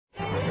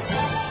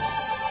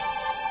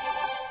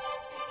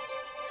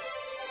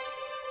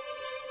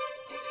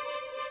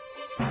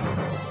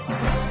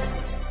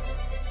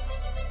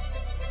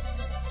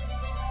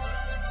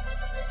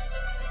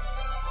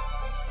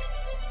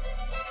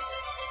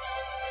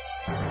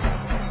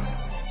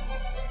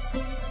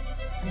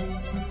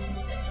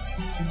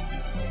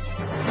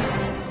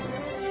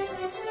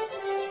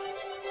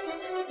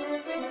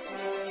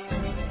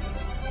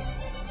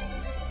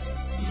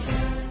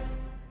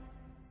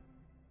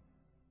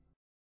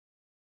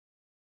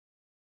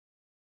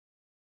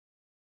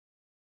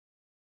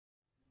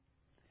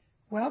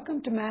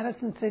Welcome to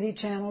Madison City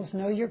Channel's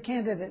Know Your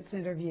Candidates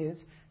interviews,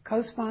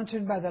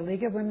 co-sponsored by the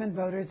League of Women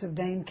Voters of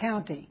Dane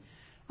County.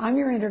 I'm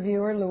your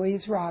interviewer,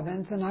 Louise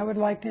Robbins, and I would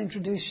like to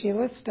introduce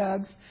Shelia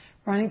Stubbs,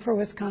 running for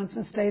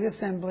Wisconsin State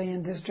Assembly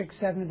in District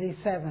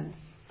 77.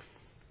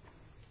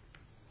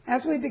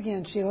 As we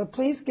begin, Shelia,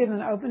 please give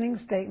an opening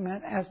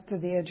statement as to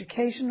the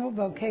educational,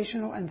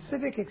 vocational, and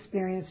civic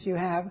experience you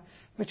have,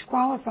 which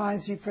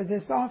qualifies you for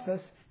this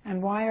office,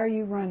 and why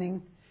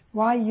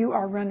you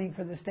are running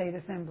for the State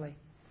Assembly.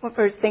 Well,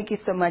 first, thank you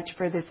so much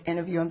for this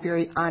interview. I'm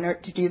very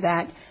honored to do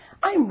that.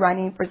 I'm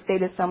running for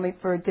State Assembly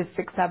for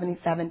District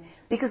 77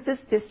 because this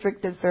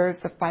district deserves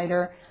a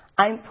fighter.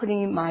 I'm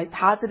putting my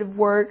positive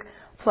work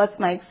plus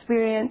my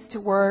experience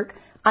to work.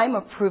 I'm a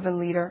proven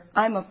leader.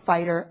 I'm a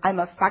fighter. I'm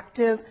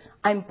effective.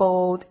 I'm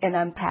bold, and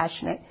I'm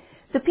passionate.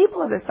 The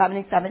people of the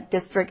 77th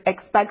District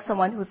expect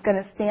someone who's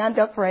going to stand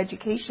up for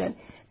education,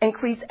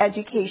 increase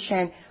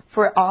education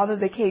for all of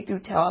the K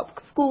through 12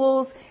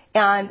 schools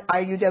and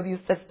our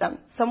UW system,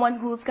 someone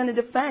who's going to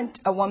defend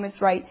a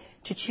woman's right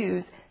to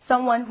choose,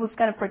 someone who's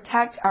going to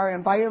protect our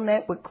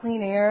environment with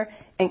clean air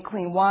and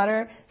clean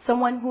water,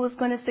 someone who is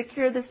going to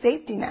secure the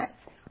safety nets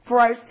for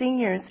our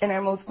seniors and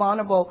our most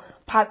vulnerable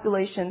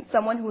population,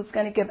 someone who's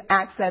going to give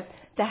access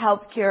to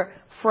health care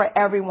for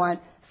everyone,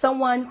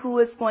 someone who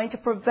is going to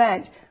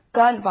prevent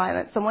gun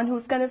violence, someone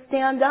who's going to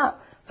stand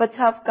up for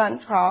tough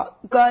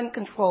gun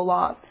control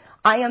laws.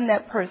 I am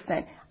that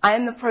person. I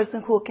am the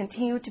person who will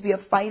continue to be a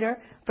fighter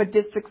for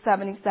District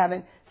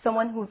 77,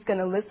 someone who's going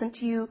to listen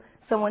to you,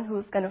 someone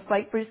who's going to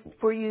fight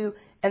for you,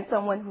 and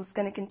someone who's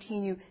going to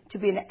continue to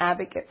be an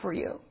advocate for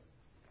you.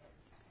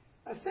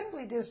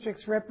 Assembly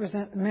districts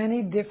represent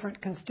many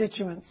different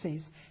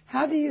constituencies.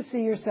 How do you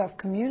see yourself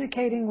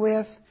communicating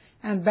with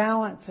and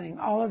balancing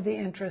all of the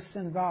interests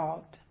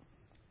involved?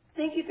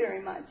 Thank you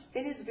very much.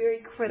 It is very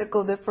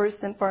critical that first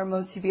and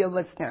foremost you be a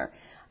listener.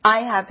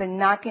 I have been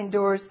knocking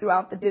doors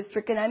throughout the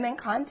district, and I'm in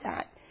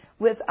contact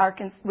with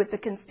the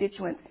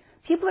constituents.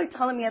 People are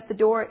telling me at the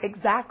door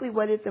exactly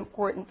what is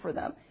important for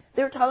them.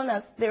 They're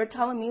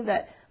telling me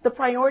that the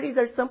priorities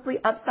are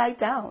simply upside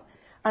down.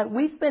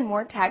 We spend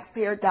more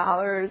taxpayer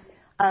dollars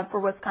for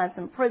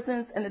Wisconsin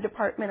prisons and the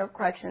Department of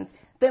Corrections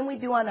than we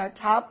do on our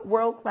top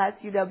world-class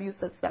UW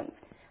systems.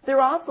 They're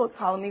also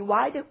telling me,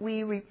 why did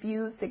we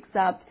refuse to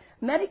accept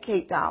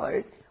Medicaid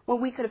dollars when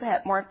we could have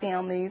had more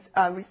families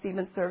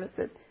receiving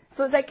services?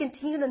 So as I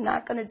continue to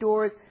knock on the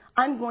doors,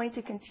 I'm going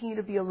to continue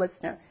to be a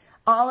listener.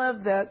 All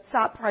of the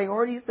top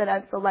priorities that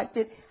I've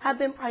selected have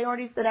been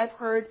priorities that I've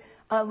heard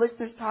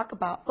listeners talk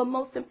about. But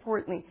most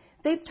importantly,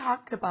 they've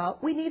talked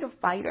about we need a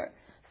fighter,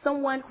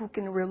 someone who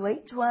can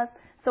relate to us,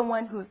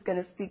 someone who's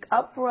going to speak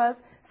up for us,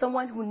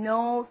 someone who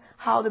knows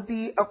how to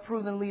be a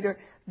proven leader.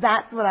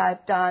 That's what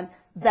I've done.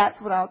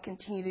 That's what I'll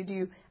continue to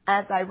do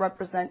as I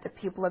represent the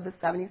people of the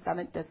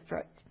 77th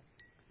District.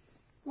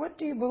 What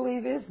do you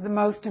believe is the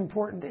most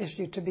important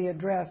issue to be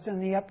addressed in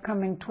the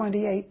upcoming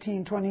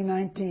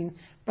 2018-2019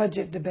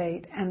 budget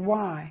debate, and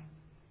why?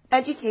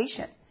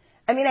 Education.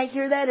 I mean, I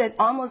hear that at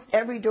almost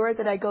every door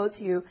that I go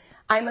to.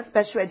 I'm a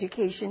special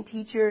education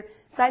teacher,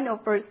 so I know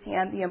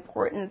firsthand the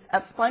importance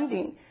of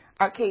funding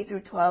our K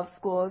through 12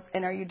 schools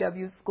and our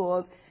UW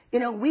schools. You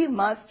know, we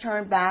must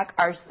turn back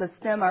our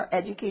system, our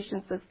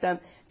education system,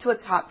 to a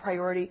top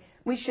priority.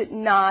 We should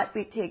not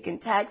be taking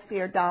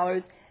taxpayer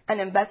dollars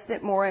and investing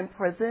it more in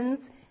prisons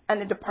and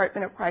the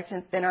Department of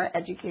Corrections than our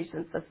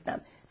education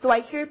system. So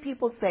I hear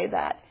people say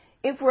that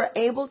if we're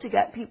able to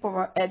get people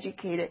more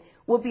educated,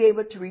 we'll be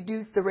able to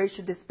reduce the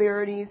racial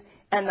disparities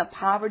and the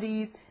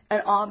poverties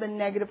and all the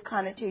negative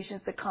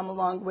connotations that come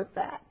along with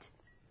that.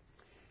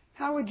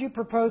 How would you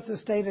propose the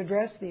state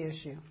address the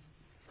issue?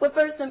 Well,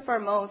 first and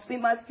foremost, we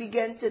must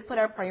begin to put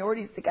our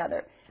priorities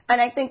together. And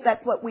I think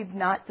that's what we've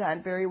not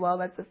done very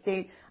well as the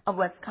state of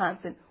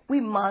Wisconsin. We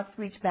must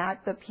reach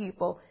back the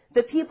people.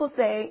 The people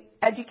say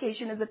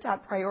education is a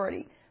top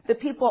priority. The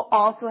people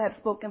also have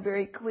spoken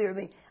very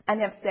clearly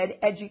and have said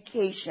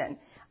education.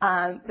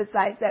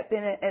 Besides that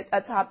being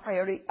a top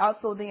priority,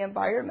 also the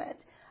environment.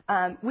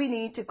 We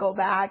need to go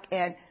back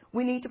and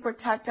we need to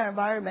protect our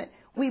environment.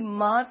 We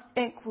must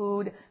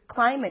include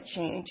climate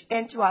change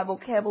into our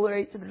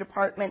vocabulary to the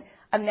Department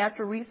of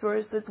Natural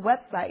Resources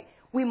website.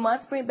 We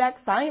must bring back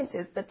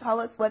scientists to tell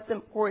us what's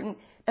important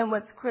and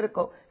what's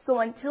critical. So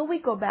until we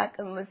go back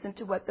and listen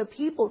to what the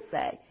people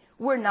say,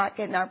 we're not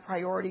getting our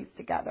priorities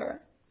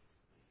together.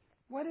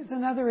 What is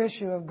another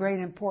issue of great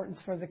importance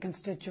for the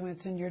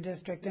constituents in your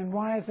district, and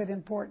why is it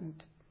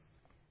important?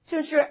 To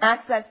ensure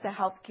access to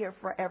health care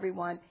for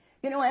everyone.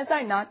 You know, as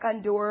I knock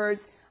on doors,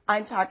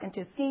 I'm talking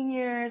to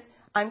seniors,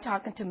 I'm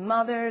talking to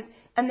mothers,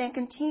 and they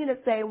continue to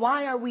say,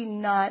 why are we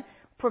not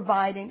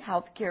providing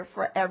health care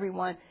for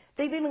everyone?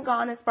 They've even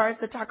gone as far as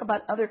to talk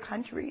about other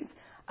countries.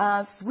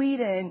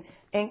 Sweden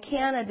and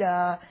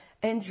Canada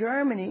and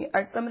Germany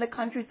are some of the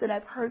countries that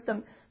I've heard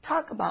them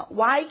talk about.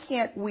 Why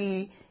can't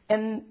we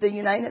in the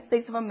United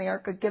States of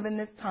America, given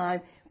this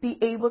time, be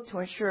able to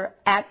ensure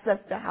access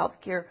to health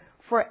care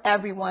for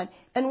everyone?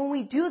 And when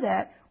we do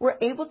that, we're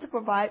able to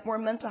provide more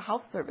mental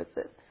health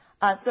services,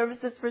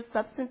 services for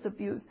substance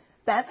abuse,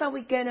 That's how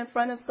we get in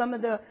front of some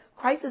of the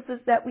crises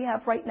that we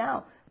have right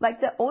now,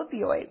 like the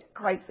opioid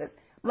crisis.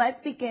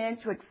 Let's begin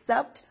to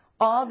accept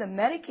all the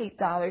Medicaid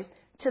dollars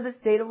to the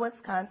state of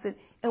Wisconsin,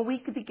 and we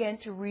could begin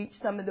to reach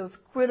some of those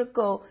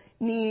critical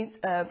needs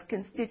of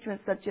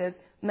constituents such as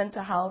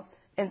mental health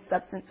and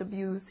substance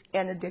abuse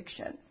and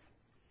addiction.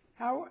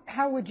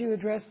 How would you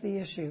address the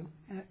issue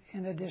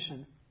in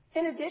addition?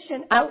 In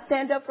addition, I'll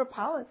stand up for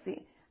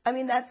policy. I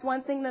mean, that's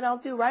one thing that I'll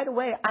do right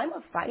away. I'm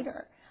a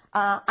fighter.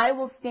 I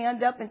will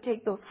stand up and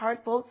take those hard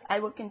votes. I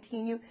will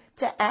continue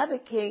to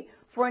advocate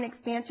for an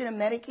expansion of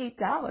Medicaid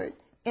dollars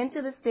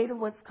into the state of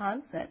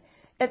Wisconsin.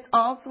 It's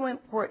also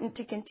important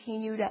to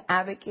continue to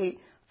advocate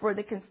for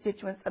the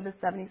constituents of the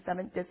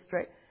 77th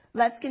District.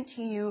 Let's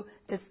continue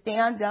to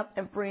stand up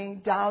and bring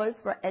dollars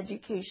for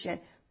education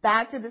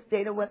back to the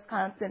state of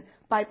Wisconsin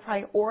by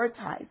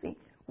prioritizing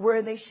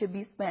where they should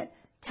be spent.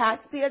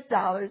 Taxpayer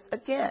dollars,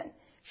 again,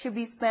 should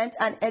be spent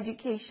on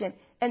education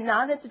and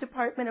not at the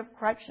Department of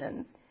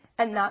Corrections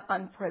and not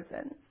on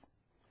prisons.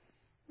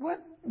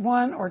 What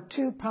one or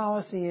two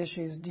policy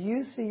issues do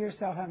you see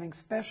yourself having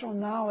special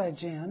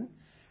knowledge in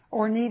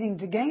or needing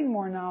to gain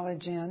more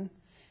knowledge in,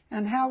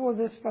 and how will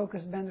this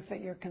focus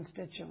benefit your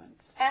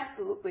constituents?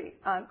 Absolutely.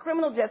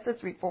 Criminal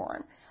justice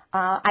reform.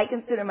 I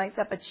consider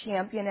myself a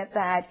champion at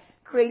that,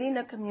 creating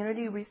a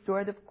community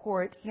restorative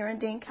court here in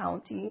Dane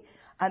County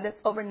that's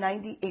over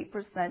 98%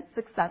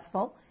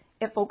 successful.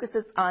 It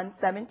focuses on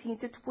 17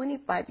 to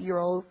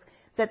 25-year-olds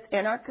that's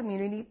in our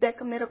community that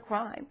commit a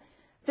crime.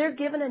 They're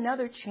given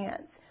another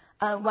chance.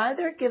 While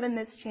they're given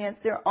this chance,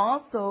 they're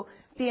also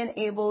being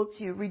able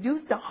to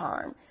reduce the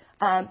harm.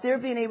 They're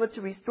being able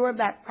to restore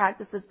back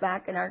practices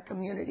back in our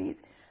communities.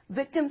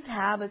 Victims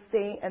have a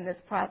say in this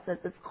process.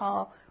 It's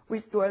called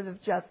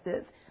restorative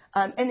justice.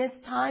 And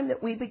it's time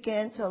that we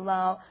begin to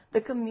allow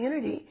the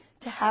community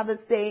to have a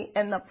say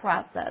in the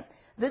process.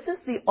 This is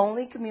the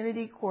only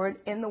community court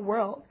in the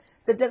world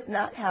that does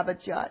not have a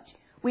judge.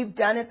 We've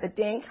done it the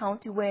Dane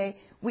County way.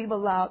 We've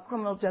allowed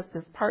criminal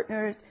justice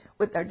partners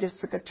with our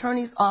district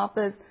attorney's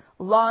office,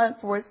 law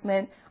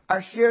enforcement,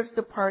 our sheriff's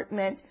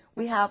department.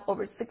 We have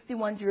over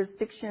 61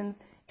 jurisdictions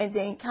in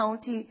Dane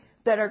County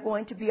that are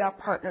going to be our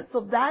partners.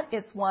 So that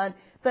is one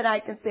that I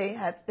can say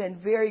has been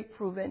very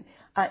proven.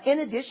 In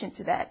addition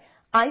to that,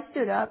 I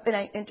stood up and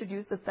I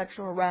introduced a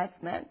sexual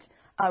harassment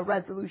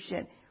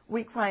resolution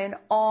requiring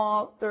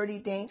all 30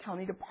 Dane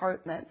County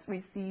departments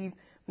receive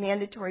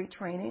mandatory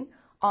training.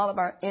 All of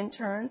our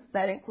interns,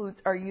 that includes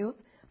our youth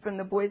from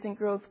the Boys and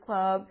Girls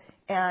Club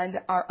and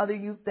our other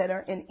youth that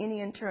are in any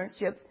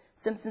internships,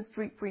 Simpson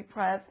Street Free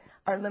Press,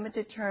 our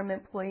limited term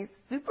employees,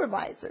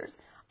 supervisors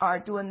are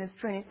doing this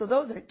training. So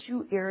those are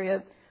two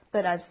areas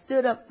that I've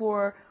stood up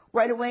for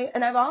right away.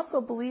 And I've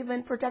also believed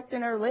in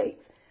protecting our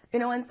lakes. You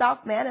know, in South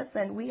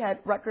Madison, we had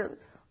record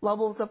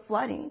levels of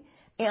flooding.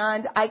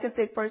 And I can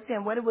say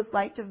firsthand what it was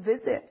like to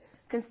visit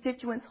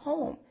constituents'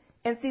 home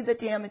and see the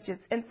damages.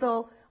 And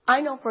so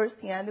I know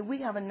firsthand that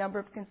we have a number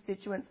of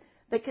constituents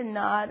that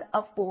cannot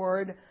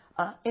afford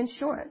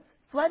insurance,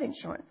 flood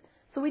insurance.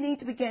 So we need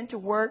to begin to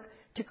work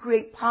to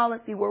create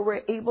policy where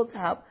we're able to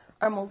help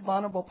our most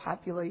vulnerable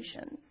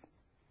populations.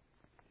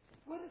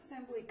 What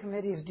assembly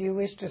committees do you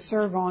wish to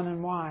serve on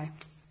and why?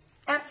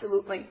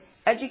 Absolutely.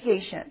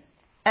 Education.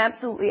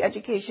 Absolutely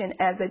education.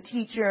 As a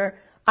teacher,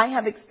 I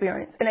have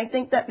experience, and I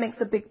think that makes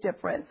a big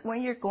difference.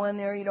 When you're going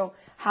there, you don't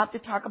have to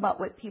talk about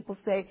what people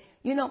say.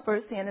 You know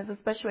firsthand as a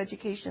special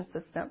education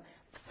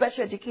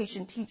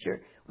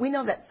teacher, we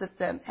know that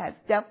system has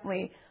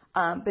definitely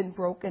been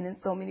broken in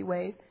so many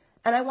ways,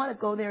 and I want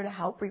to go there to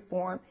help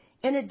reform.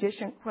 In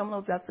addition,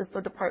 criminal justice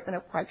or Department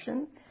of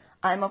Corrections.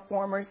 I'm a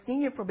former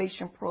senior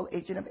probation parole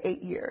agent of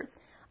 8 years.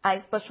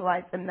 I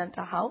specialize in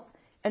mental health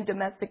and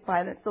domestic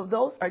violence. So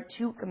those are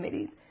two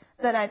committees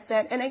that I've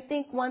said. And I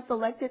think once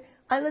elected,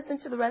 I listen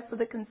to the rest of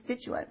the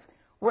constituents.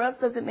 Where else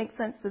does it make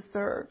sense to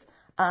serve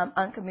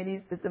on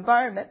committees? Is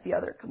environment the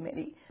other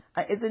committee?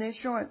 Is it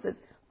insurances?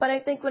 But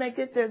I think when I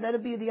get there, that'll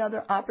be the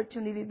other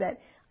opportunity that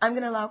I'm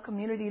going to allow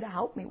community to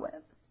help me with.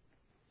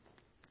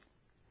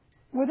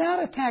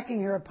 Without attacking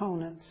your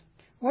opponents,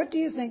 what do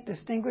you think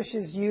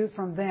distinguishes you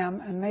from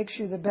them and makes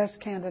you the best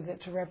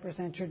candidate to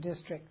represent your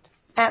district?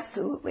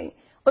 Absolutely.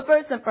 Well,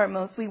 first and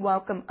foremost, we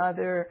welcome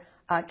other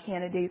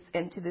candidates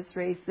into this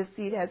race. The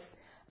seat has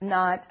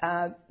not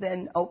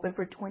been open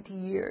for 20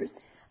 years.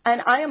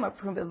 And I am a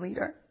proven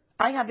leader.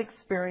 I have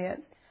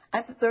experience. I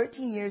have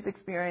 13 years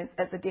experience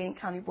as a Dane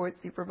County Board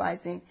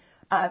supervisor,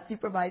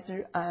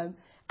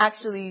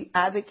 actually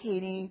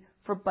advocating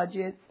for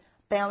budgets,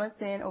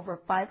 balancing over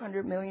a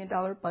 $500 million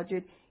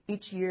budget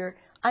each year.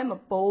 I'm a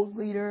bold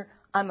leader.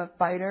 I'm a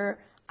fighter.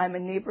 I'm a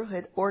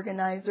neighborhood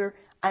organizer.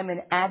 I'm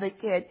an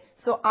advocate.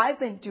 So I've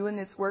been doing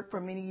this work for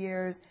many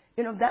years.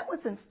 You know, that was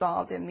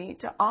installed in me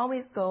to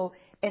always go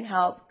and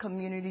help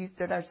communities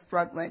that are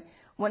struggling.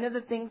 One of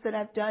the things that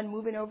I've done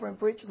moving over in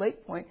Bridge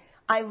Lake Point,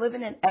 I live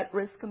in an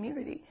at-risk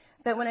community.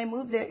 That when I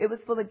moved there, it was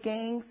full of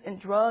gangs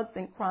and drugs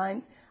and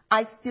crimes.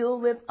 I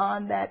still live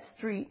on that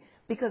street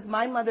because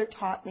my mother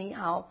taught me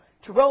how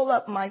to roll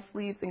up my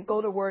sleeves and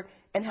go to work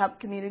and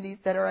help communities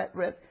that are at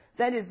risk.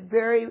 That is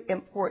very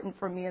important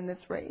for me in this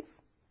race.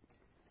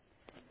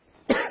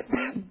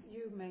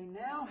 You may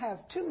now have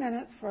 2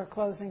 minutes for a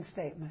closing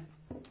statement.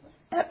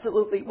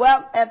 Absolutely.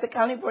 Well, as the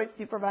County Board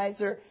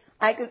Supervisor,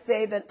 I could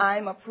say that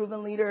I'm a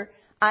proven leader.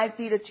 I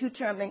beat a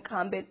 2-term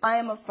incumbent. I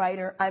am a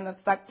fighter. I'm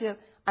effective.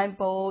 I'm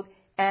bold.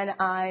 And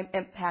I'm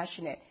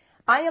passionate.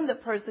 I am the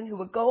person who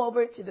would go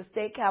over to the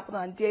state capitol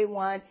on day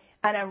one,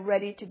 and I'm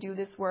ready to do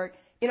this work.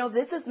 You know,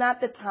 this is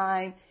not the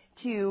time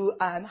to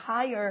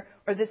hire,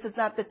 or this is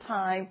not the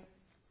time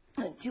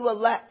to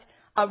elect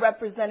a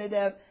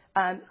representative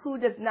who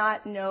does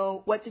not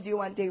know what to do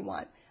on day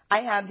one.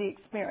 I have the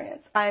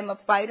experience. I am a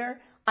fighter.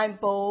 I'm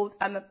bold.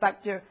 I'm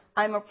effective.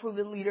 I'm a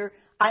proven leader.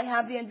 I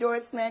have the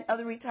endorsement of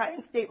the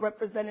retiring state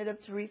representative,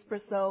 Therese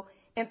Brosseau,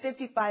 and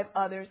 55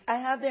 others. I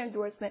have their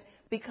endorsement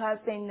because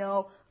they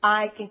know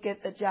I can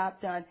get the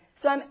job done.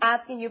 So I'm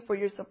asking you for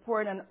your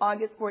support on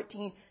August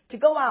 14th to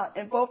go out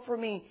and vote for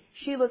me,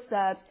 Shelia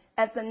Stubbs,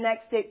 as the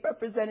next state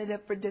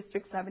representative for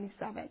District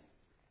 77.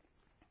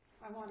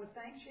 I want to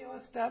thank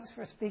Shelia Stubbs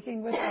for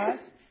speaking with us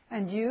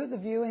and you, the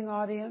viewing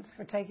audience,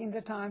 for taking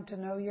the time to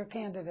know your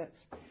candidates.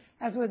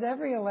 As with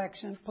every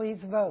election, please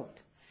vote.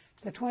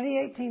 The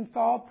 2018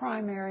 fall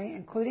primary,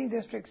 including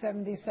District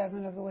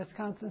 77 of the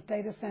Wisconsin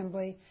State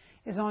Assembly,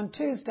 is on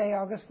Tuesday,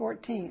 August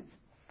 14th.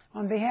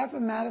 On behalf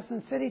of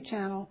Madison City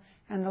Channel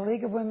and the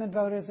League of Women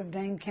Voters of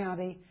Dane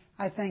County,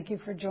 I thank you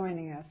for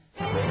joining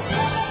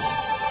us.